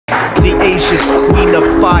the Asia's queen of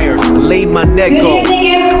fire, Lay Good Manego. evening,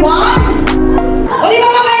 everyone! O di ba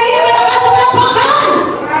makainin ka malakas sa palakpakan?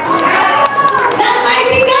 That's my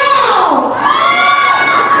sigaw!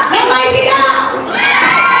 That's my sigaw!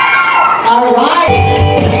 Alright!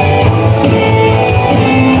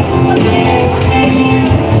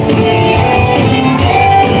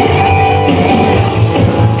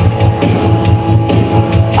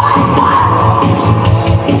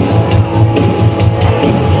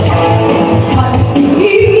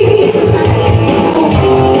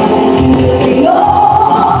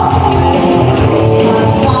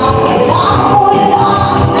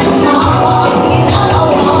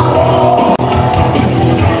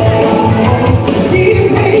 See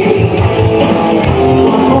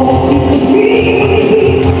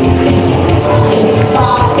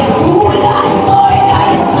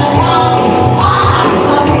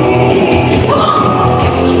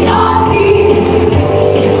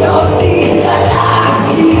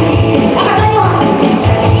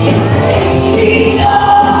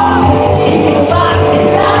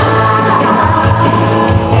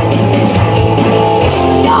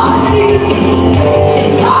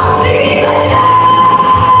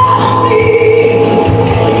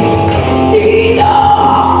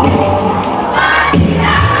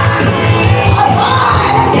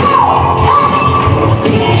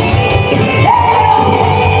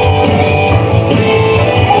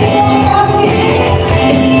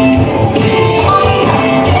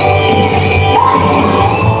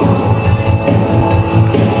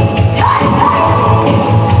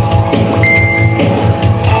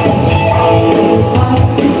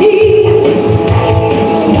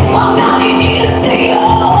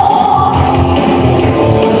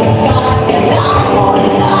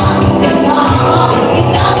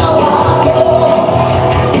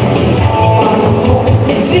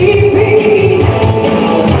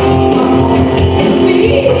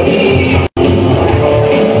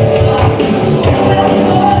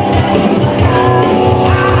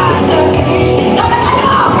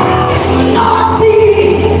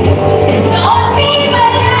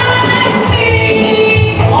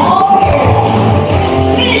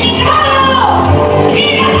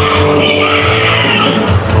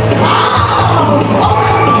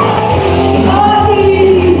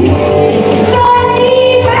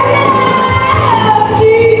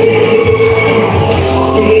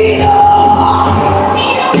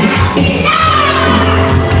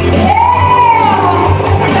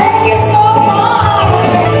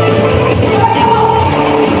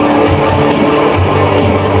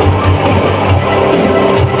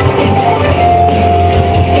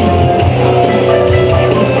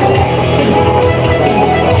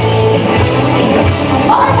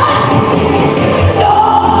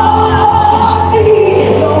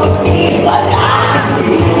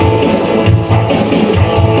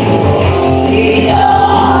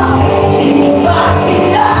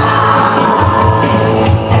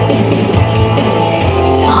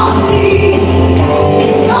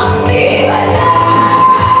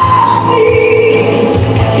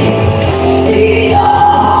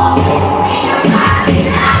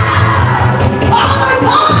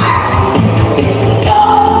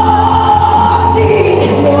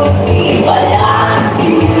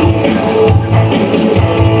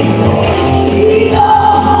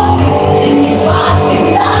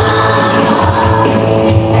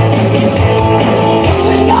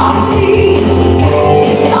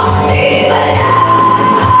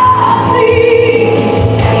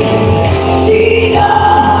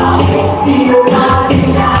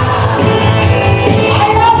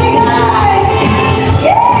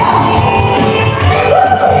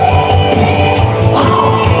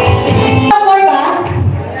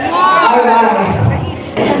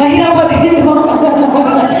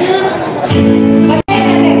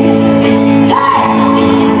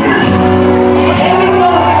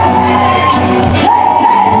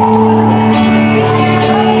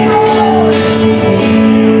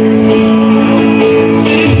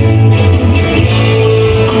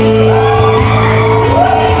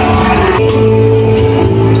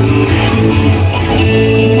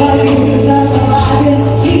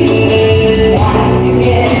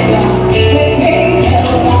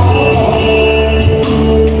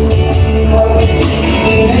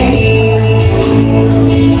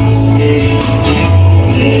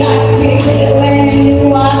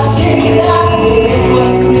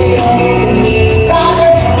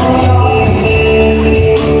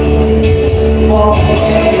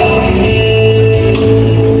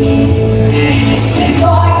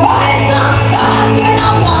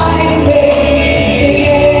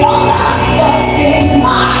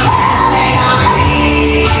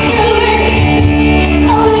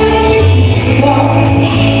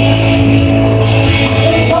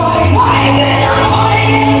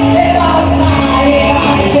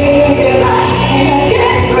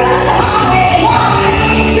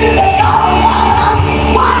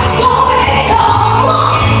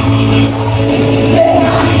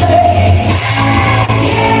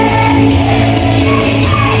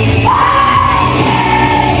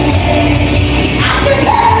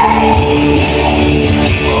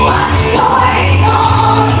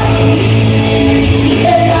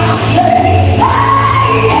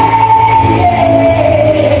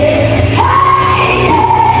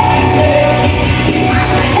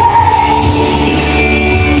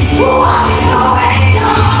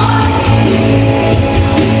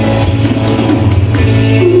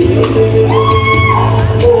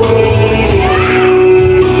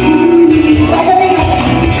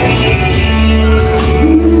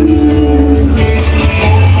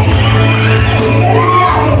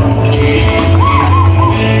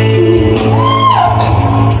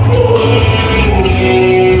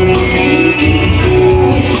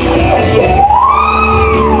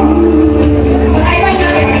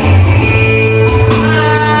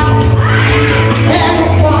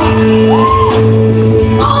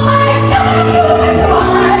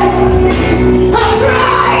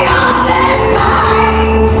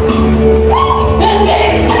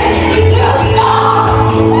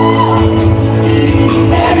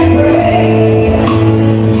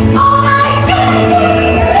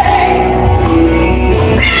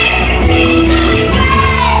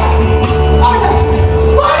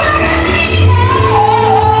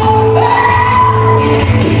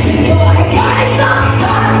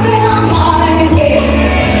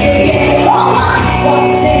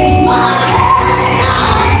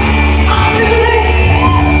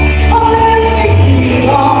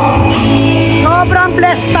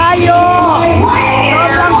tayo.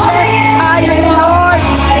 Sobrang blessed tayo, Lord.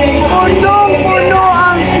 Punong-puno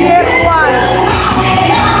ang Pier 1.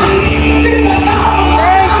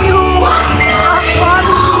 Thank you,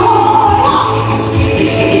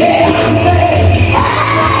 ang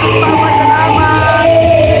pagpapasalamat.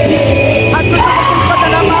 At gusto ko pong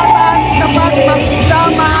pasalamatan sa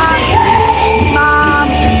pagpapasama Ma'am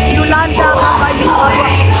Yolanda Kabayude.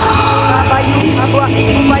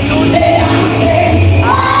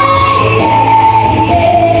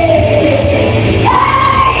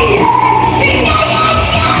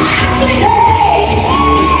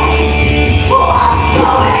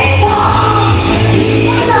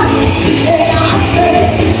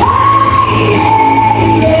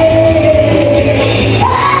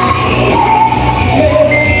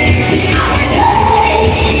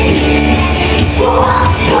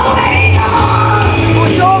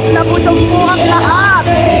 Busog na busog po ang lahat.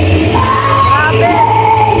 Grabe.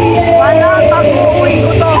 Wala pang uuwi ko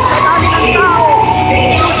to. Sa dami ng tao.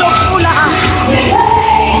 Busog po lahat.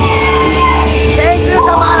 Thank you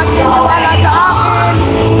sa mga nagtiwala sa akin.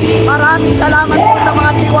 Maraming salamat po sa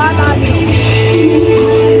mga tiwala niyo.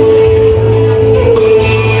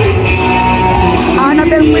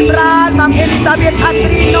 Annabel Quibran, Ma'am Elizabeth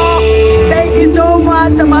Andrino, thank you so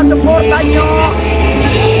much sa mga suporta niyo.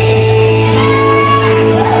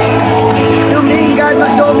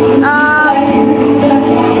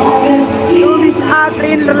 Lumis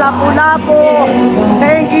Adrin Lapu-Lapu,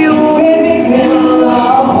 thank you.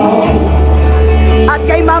 At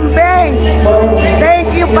kay Ma'am Beng, thank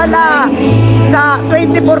you pala sa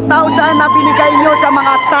 24,000 na binigay nyo sa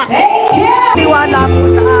mga tax. Tiwala po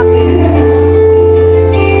sa akin.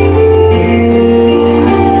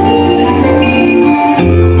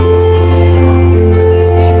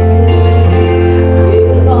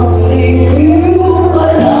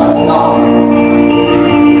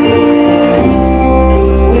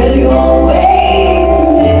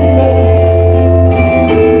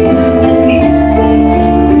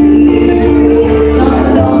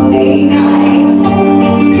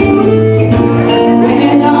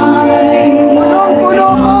 Punong-puno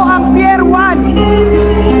po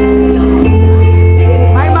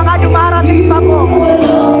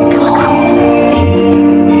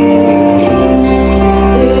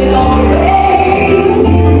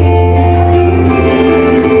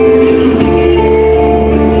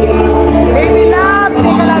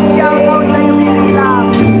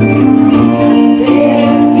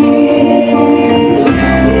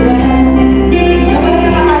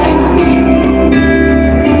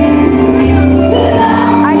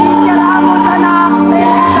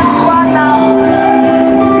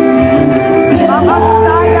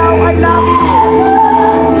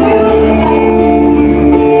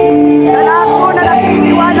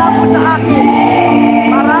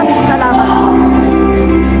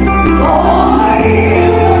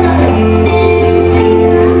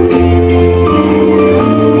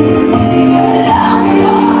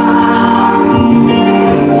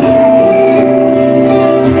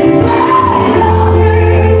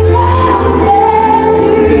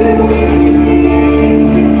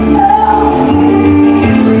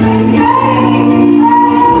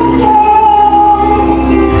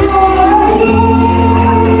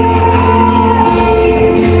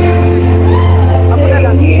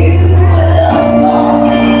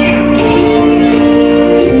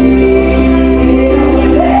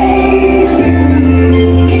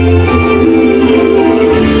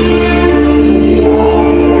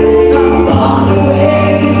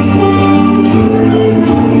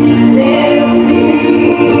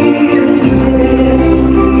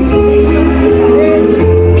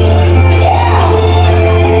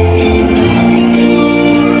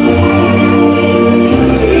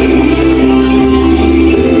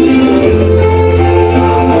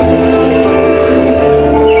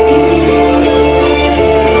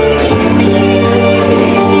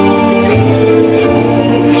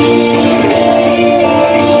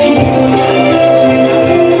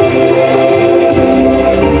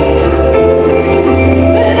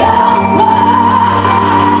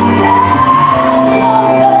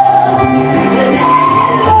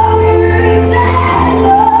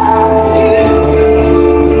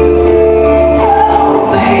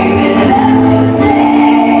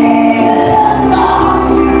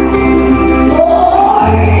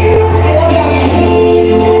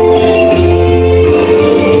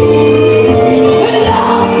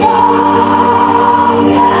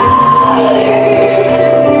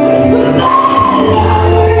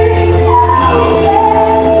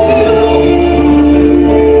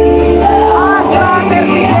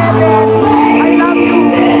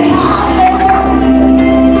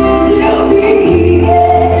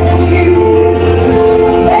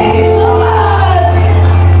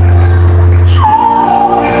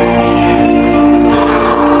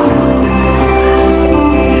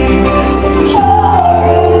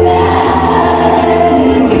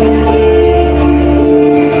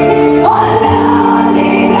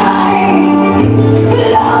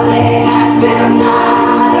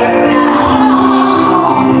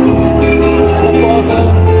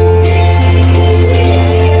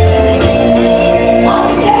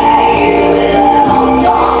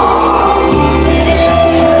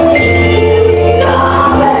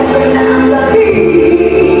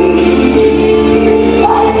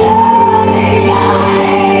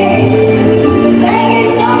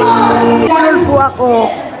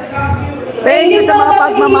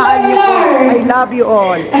love you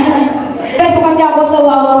all. Kaya po kasi ako sa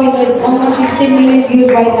Wawa Window, it's almost 16 million views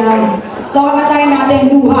right now. So kakatayin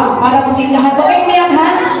natin luha para po sa lahat. Huwag kayong umiyak, ha?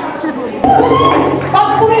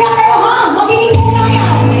 Pag pumiyak kayo, ha? Makinig po na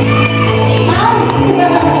yan. Ha?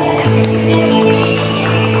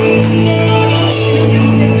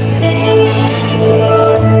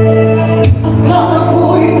 Akala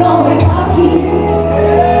ko ikaw ay akin.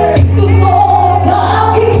 Totoo sa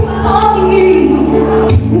akin ang ingin.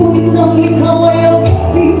 Ngunit nang ikaw ay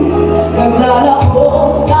agapin,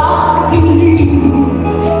 naglalako sa dilim.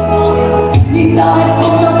 Ninais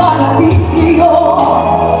kong napalapit sa'yo.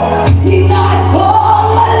 Ninais kong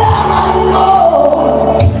malaman mo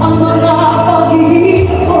ang mga pag-ibig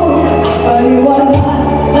ko. Paliwala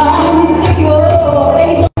lang sa'yo.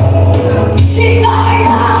 Ikaw ay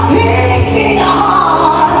aking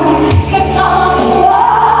minahal. Kasama ko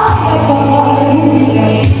ay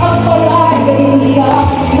pagkakalin. Ang palay ay isang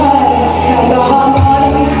mahal.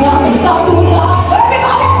 Nagahama ng isang katulad.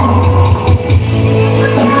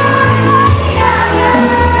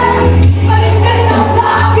 Malis ka na sa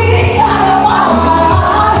aking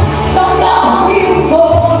karawan. Damdamin ko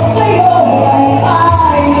sa'yo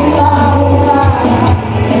ay naglaruan.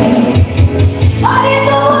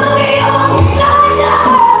 Marito ang iyong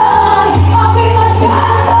nanay. Ako'y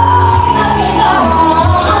masyadong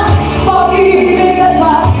nasaktan. Pag-ibig at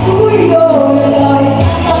pagsuyo ay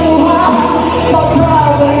naluha.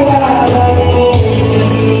 Pagbabayaran mo.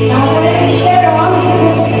 Ako na yung sir, oh.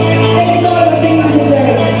 Thank you so much for singing this, sir.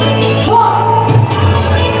 Oh!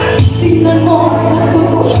 Tingnan mo ang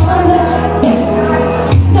katotohanan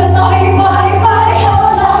na tayo'y pare-pareho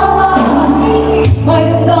lamang. May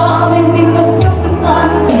damdamin din nasasaktan.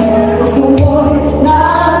 Gusto mo'y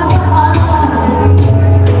nasaan.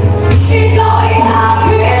 Ikaw ay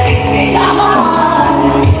aking minahal.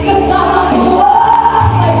 Kasama ko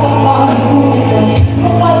ay pamangkin.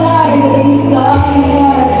 Kapalay ng isang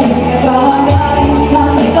mahal. Naghahanap ng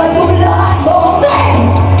isang katulad mo. Sing!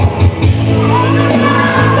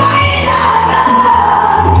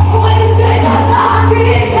 Kailangan umalis ka na sa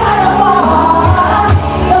aking harapan.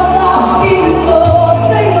 Damdamin ko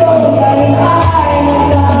sa'yo ay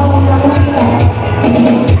nagdamdamin.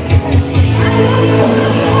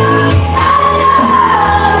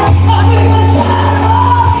 Ako'y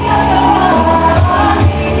masyadong nasaktan.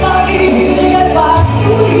 Pag-ibig at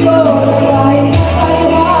pagsuyo ay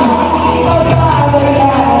nasaluha.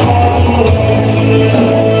 Pagbabayaran mo.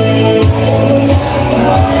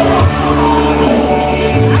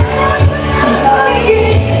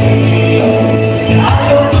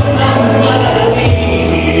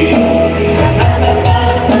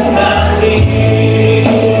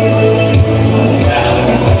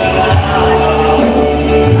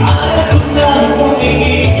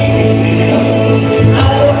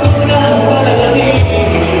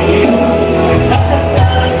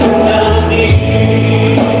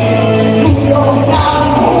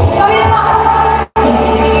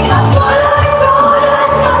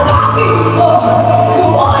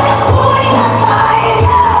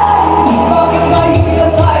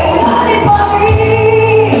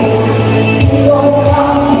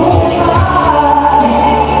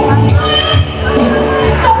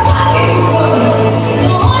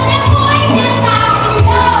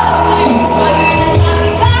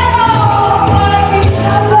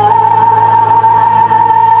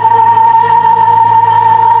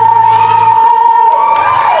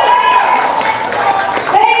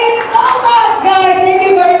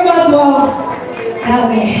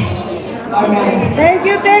 Okay. Alright. Thank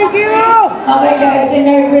you, thank you! Okay guys, and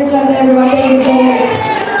Merry Christmas everyone. Thank you so much.